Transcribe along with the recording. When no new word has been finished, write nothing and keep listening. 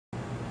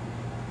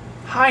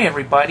Hi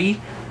everybody,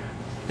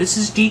 this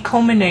is D.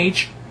 Coleman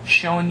H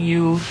showing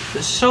you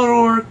the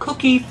Sodor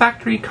Cookie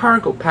Factory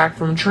Cargo Pack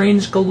from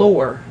Trains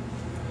Galore.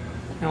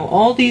 Now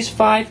all these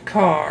 5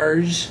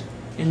 cars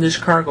in this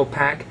cargo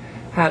pack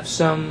have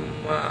some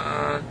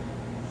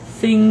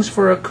things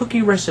for a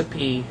cookie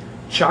recipe.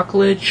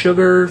 Chocolate,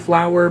 sugar,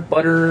 flour,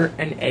 butter,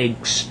 and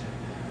eggs.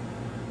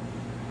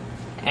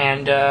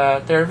 And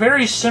they're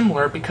very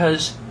similar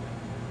because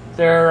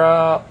they're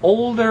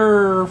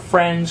older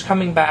friends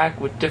coming back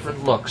with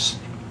different looks.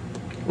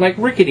 Like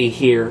Rickety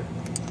here.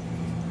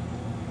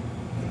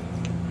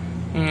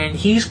 And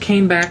he's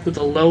came back with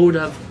a load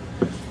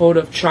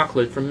of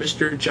chocolate from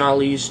Mr.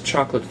 Jolly's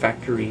Chocolate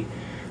Factory.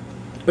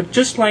 But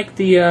just like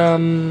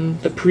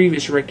the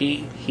previous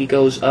Ricky, he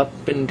goes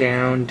up and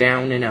down,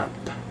 down and up.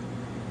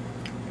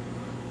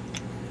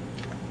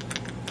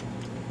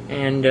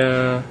 And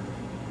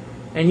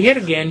yet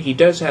again, he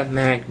does have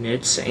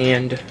magnets,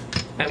 and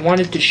I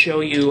wanted to show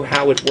you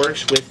how it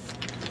works with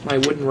my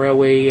wooden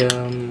railway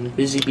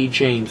Busy Bee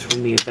James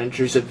from the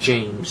Adventures of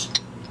James.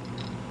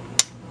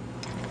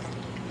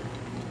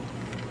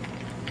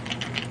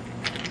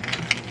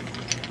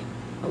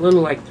 A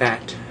little like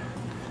that.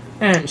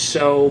 And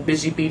so,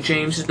 Busy Bee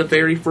James is the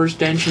very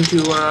first engine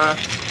to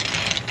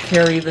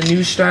carry the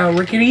new style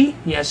Rickety.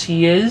 Yes,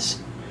 he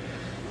is.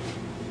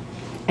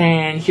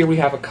 And here we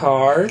have a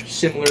car,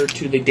 similar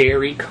to the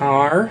dairy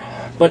car.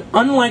 But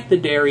unlike the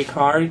dairy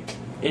car,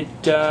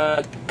 it's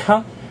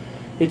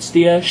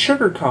the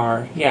sugar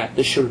car. Yeah,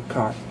 the sugar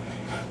car.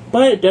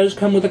 But it does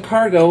come with a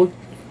cargo.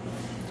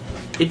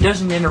 It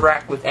doesn't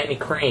interact with any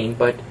crane,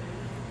 but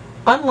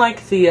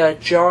unlike the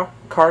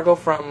cargo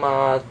from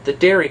the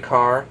dairy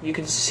car, you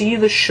can see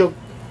the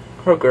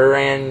sugar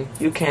and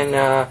you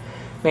can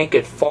make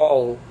it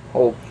fall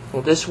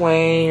this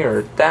way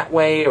or that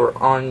way or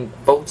on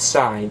both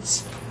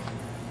sides.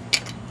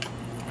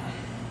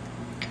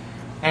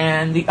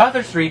 And the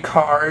other 3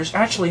 cars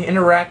actually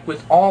interact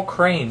with all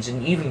cranes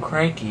and even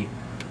Cranky.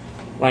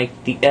 Like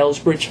the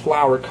Elsbridge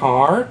Flour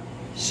car,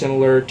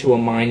 similar to a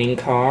mining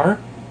car.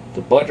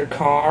 The butter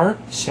car,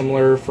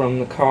 similar from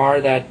the car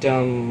that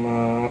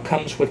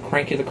comes with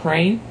Cranky the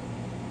Crane.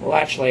 Well,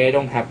 actually, I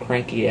don't have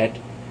Cranky yet.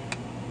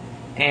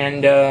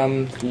 And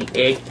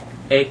the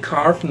egg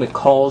car from the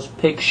Call's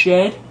Pig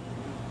Shed,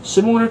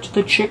 similar to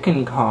the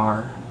chicken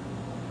car.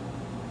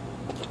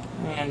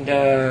 And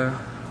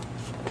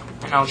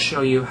I'll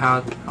show you how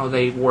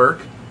they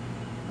work.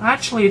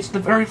 Actually, it's the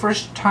very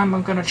first time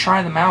I'm going to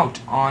try them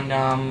out on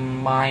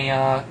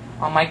my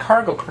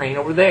cargo crane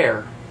over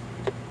there.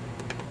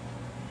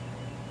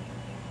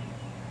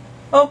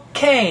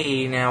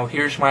 Okay, now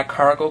here's my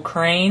cargo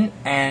crane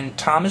and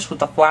Thomas with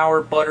the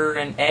flour, butter,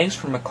 and eggs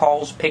from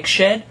McCall's Pig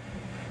Shed.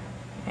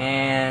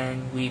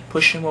 And we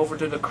push him over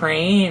to the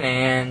crane,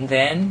 and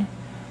then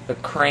the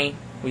crane,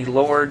 we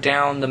lower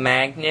down the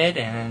magnet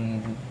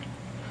and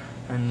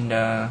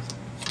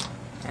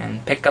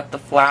pick up the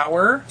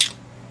flour.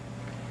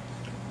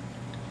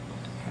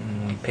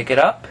 And we pick it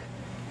up.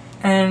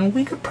 And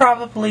we could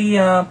probably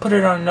put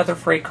it on another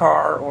freight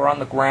car or on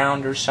the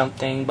ground or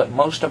something, but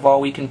most of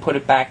all we can put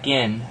it back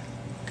in.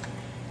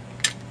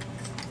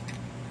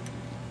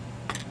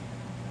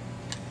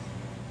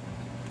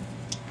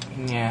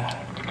 Yeah.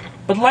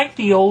 But like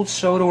the old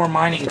Sodor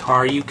mining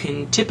car, you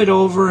can tip it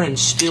over and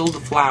still the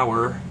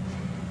flour.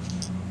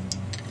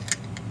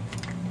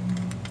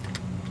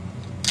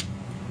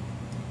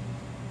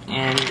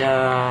 And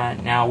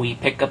now we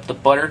pick up the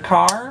butter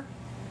car.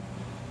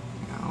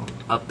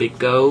 Up it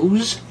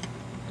goes.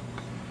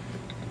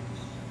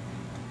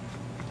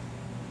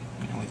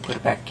 And we put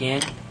it back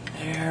in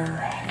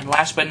there. And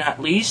last but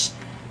not least,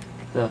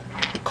 the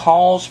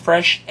Call's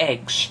fresh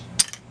eggs.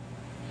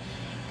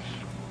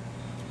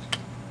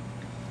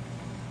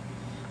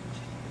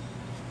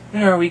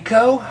 There we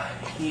go.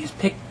 He's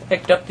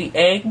picked up the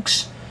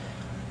eggs.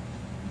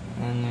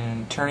 And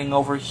then turning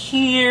over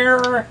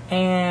here,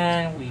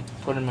 and we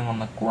put them on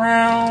the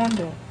ground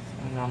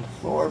and on the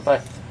floor,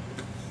 but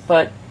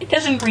it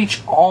doesn't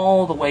reach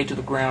all the way to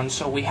the ground,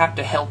 so we have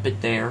to help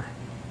it there.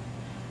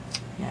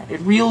 Yeah, it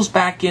reels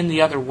back in the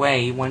other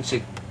way once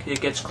it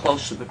gets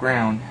close to the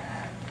ground.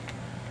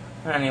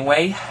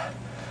 Anyway,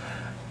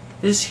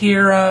 this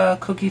here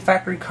Cookie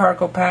Factory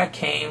cargo pack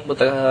came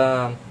with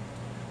a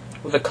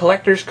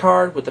collector's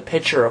card with a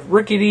picture of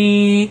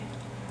Rickety,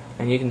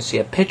 and you can see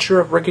a picture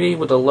of Rickety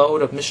with a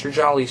load of Mr.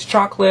 Jolly's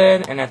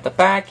chocolate, and at the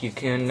back you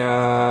can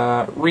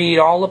read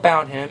all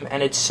about him,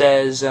 and it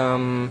says,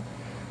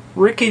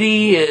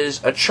 Rickety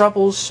is a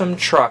troublesome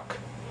truck.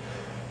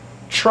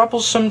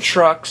 Troublesome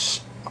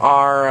trucks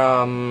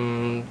are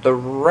the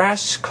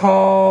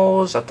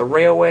rascals at the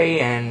railway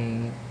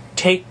and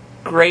take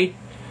great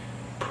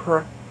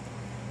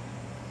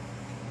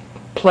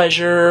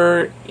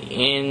pleasure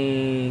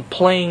in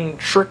playing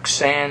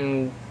tricks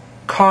and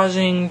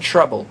causing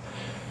trouble.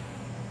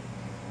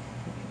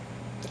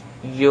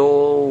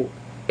 You'll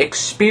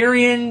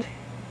experience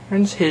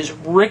his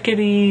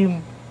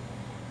rickety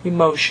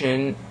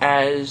emotion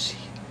as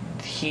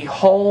he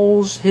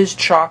hauls his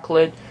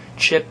chocolate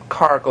chip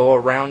cargo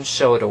around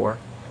Sodor.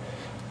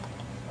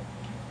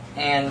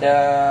 And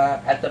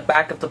at the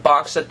back of the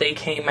box that they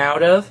came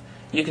out of,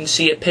 you can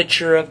see a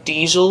picture of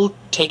Diesel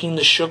taking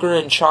the sugar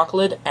and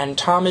chocolate, and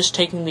Thomas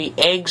taking the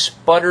eggs,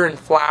 butter, and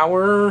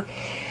flour.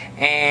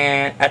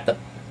 And at the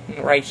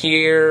right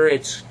here,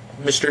 it's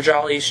Mr.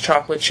 Jolly's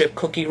chocolate chip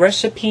cookie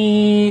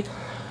recipe.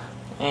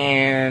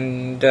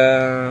 And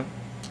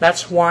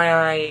that's why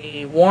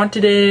I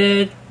wanted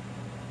it.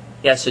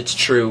 Yes, it's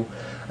true.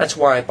 That's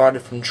why I bought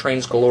it from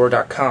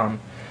trainsgalore.com.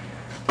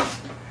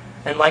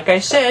 And like I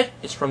said,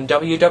 it's from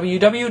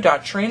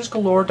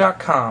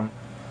www.trainsgalore.com.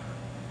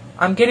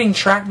 I'm getting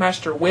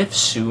Trackmaster Whiff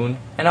soon,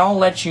 and I'll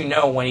let you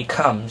know when he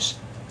comes.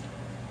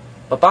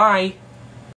 Bye-bye.